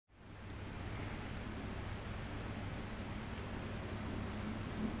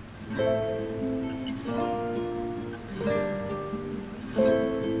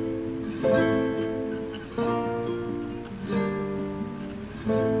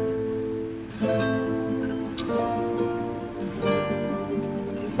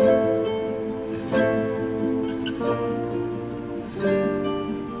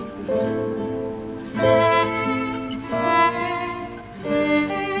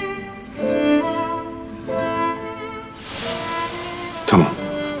Tamam.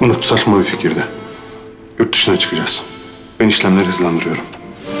 Unut, saçma bir fikirdi. Yurt dışına çıkacağız. Ben işlemleri hızlandırıyorum.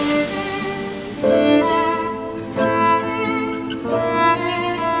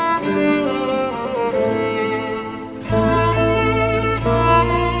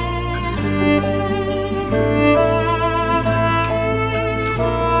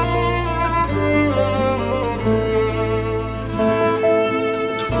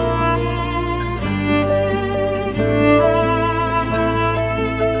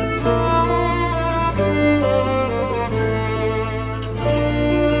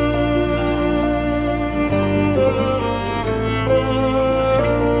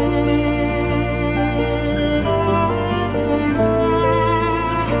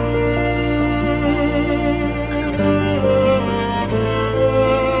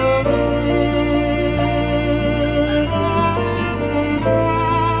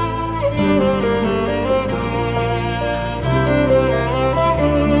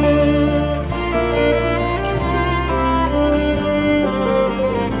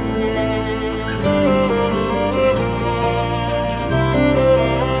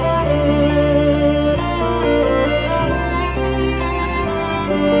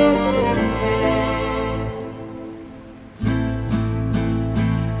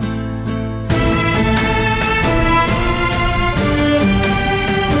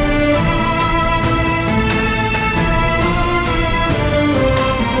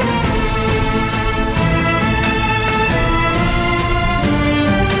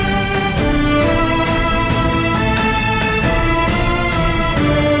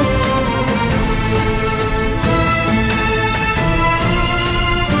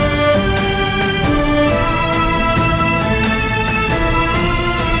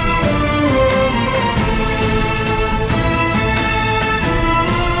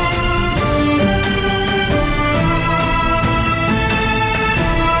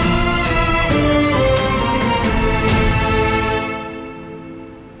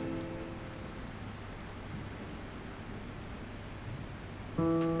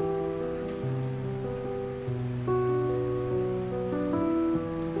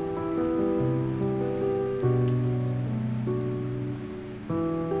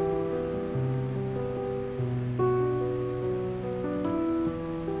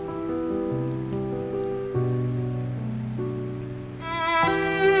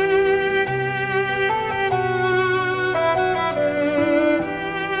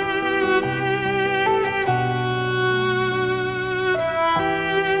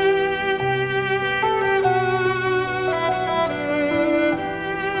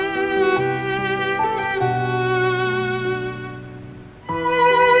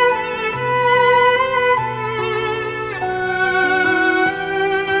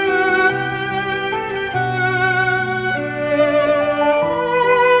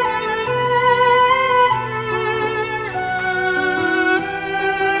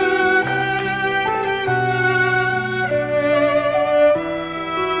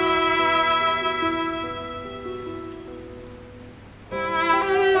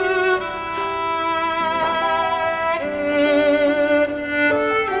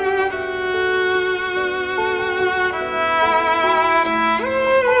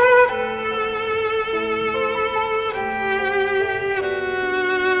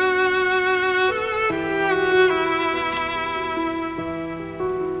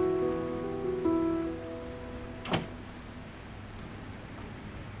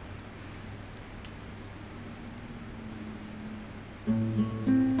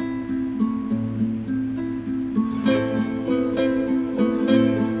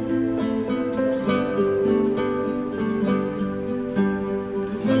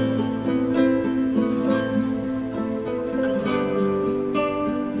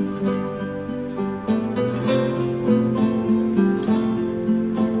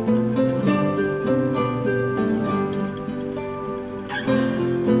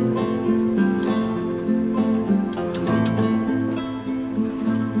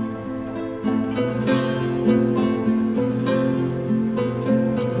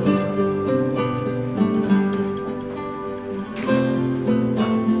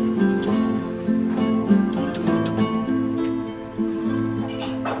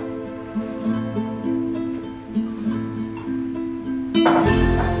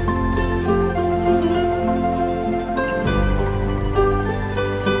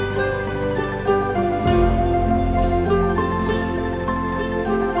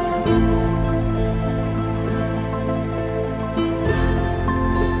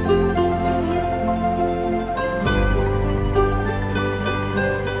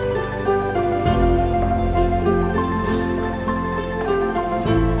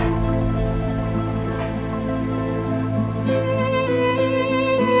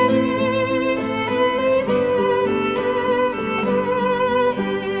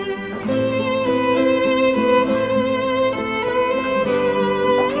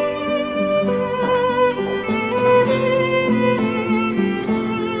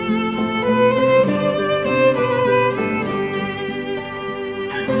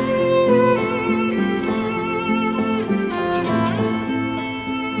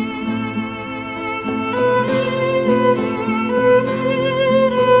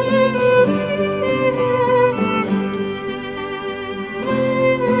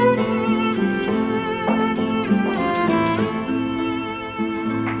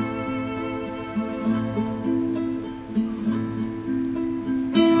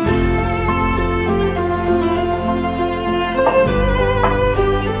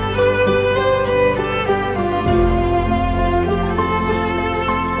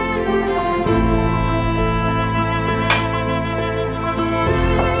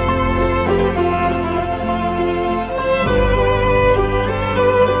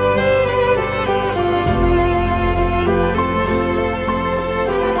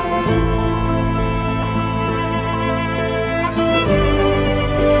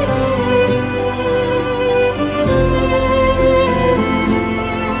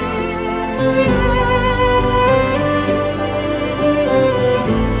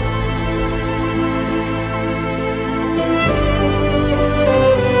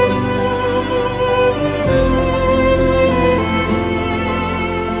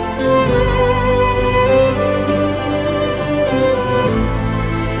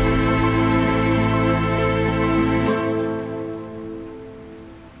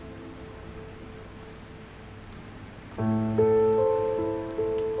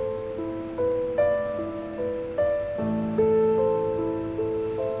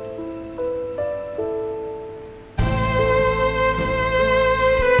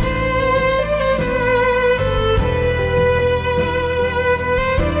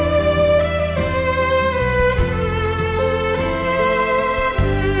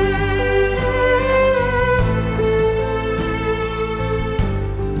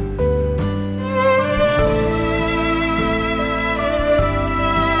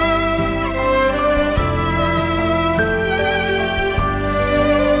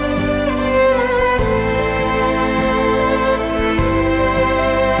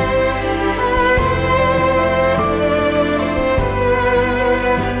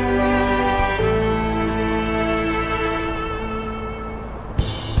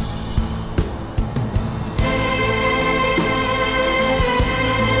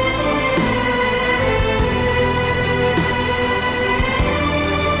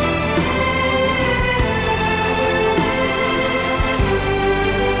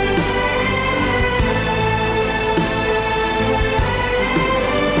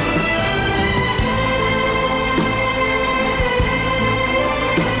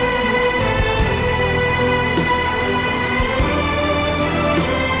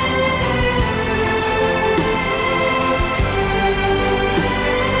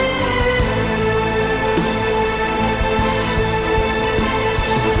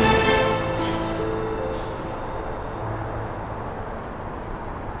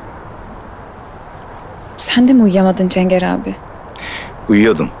 Sen de mi uyuyamadın Cengiz abi?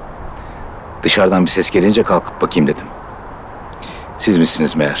 Uyuyordum. Dışarıdan bir ses gelince kalkıp bakayım dedim. Siz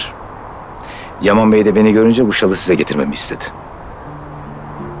misiniz meğer? Yaman Bey de beni görünce bu şalı size getirmemi istedi.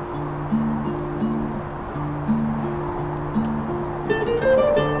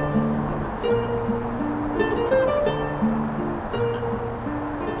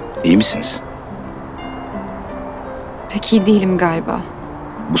 İyi misiniz? Pek iyi değilim galiba.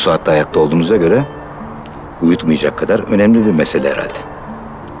 Bu saatte ayakta olduğunuza göre uyutmayacak kadar önemli bir mesele herhalde.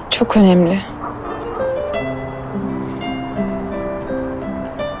 Çok önemli.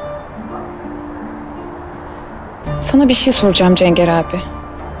 Sana bir şey soracağım Cengiz abi.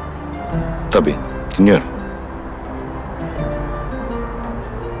 Tabii, dinliyorum.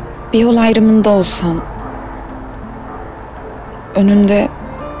 Bir yol ayrımında olsan, önünde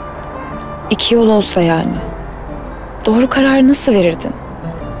iki yol olsa yani, doğru kararı nasıl verirdin?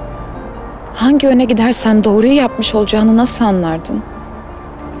 Hangi yöne gidersen doğruyu yapmış olacağını nasıl anlardın?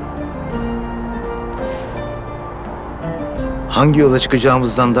 Hangi yola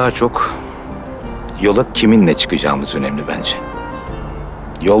çıkacağımızdan daha çok yola kiminle çıkacağımız önemli bence.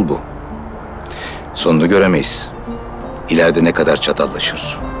 Yol bu. Sonunu göremeyiz. İleride ne kadar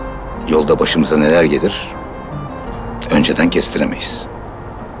çatallaşır, yolda başımıza neler gelir, önceden kestiremeyiz.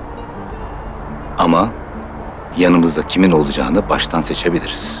 Ama yanımızda kimin olacağını baştan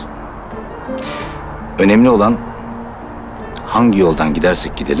seçebiliriz. Önemli olan hangi yoldan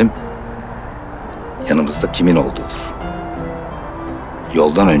gidersek gidelim, yanımızda kimin olduğudur.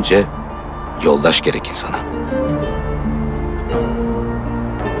 Yoldan önce yoldaş gerek insana.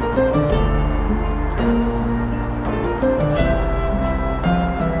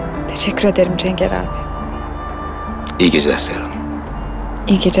 Teşekkür ederim Cengiz abi. İyi geceler Seher Hanım.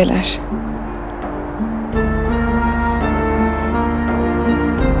 İyi geceler.